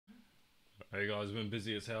Hey guys, been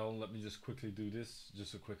busy as hell. Let me just quickly do this.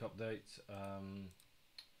 Just a quick update.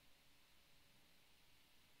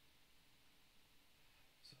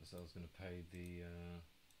 So I was gonna pay the.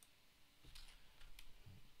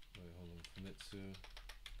 Wait, hold on. Famitsu.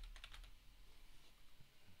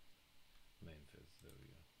 Main fizz. There we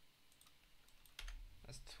go.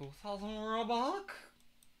 That's 2,000 Robux.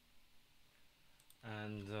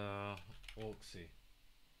 And Orxy.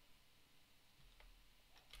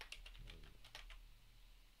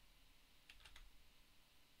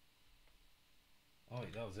 Oh,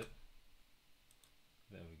 wait, that was it.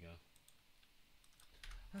 There we go.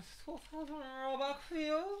 That's 12,000 Robux for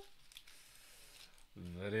you.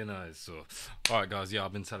 Very nice. So, alright, guys. Yeah,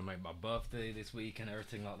 I've been celebrating my birthday this week and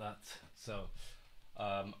everything like that. So,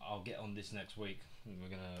 I'll get on this next week. We're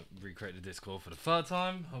gonna recreate the Discord for the third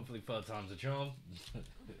time. Hopefully, third time's a charm.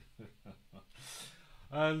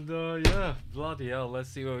 And yeah, bloody hell. Let's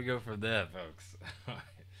see where we go from there, folks.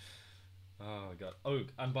 Oh my god. Oh,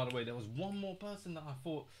 and by the way, there was one more person that I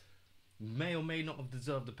thought may or may not have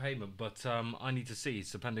deserved the payment, but I need to see.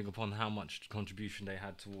 It's depending upon how much contribution they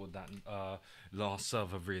had toward that last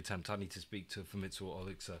server reattempt. I need to speak to Famitsu or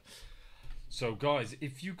Elixir. So, guys,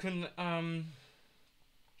 if you can, I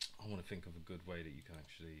want to think of a good way that you can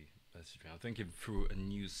actually message me. I'm thinking through a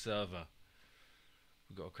new server.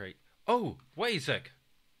 We've got to create. Oh, wait a sec.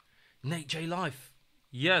 Nate J Life.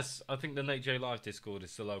 Yes, I think the Nate J Life Discord is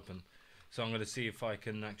still open. So I'm going to see if I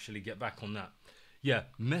can actually get back on that. Yeah,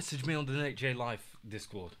 message me on the Nate J Life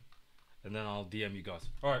Discord. And then I'll DM you guys.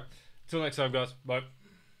 Alright, till next time, guys. Bye.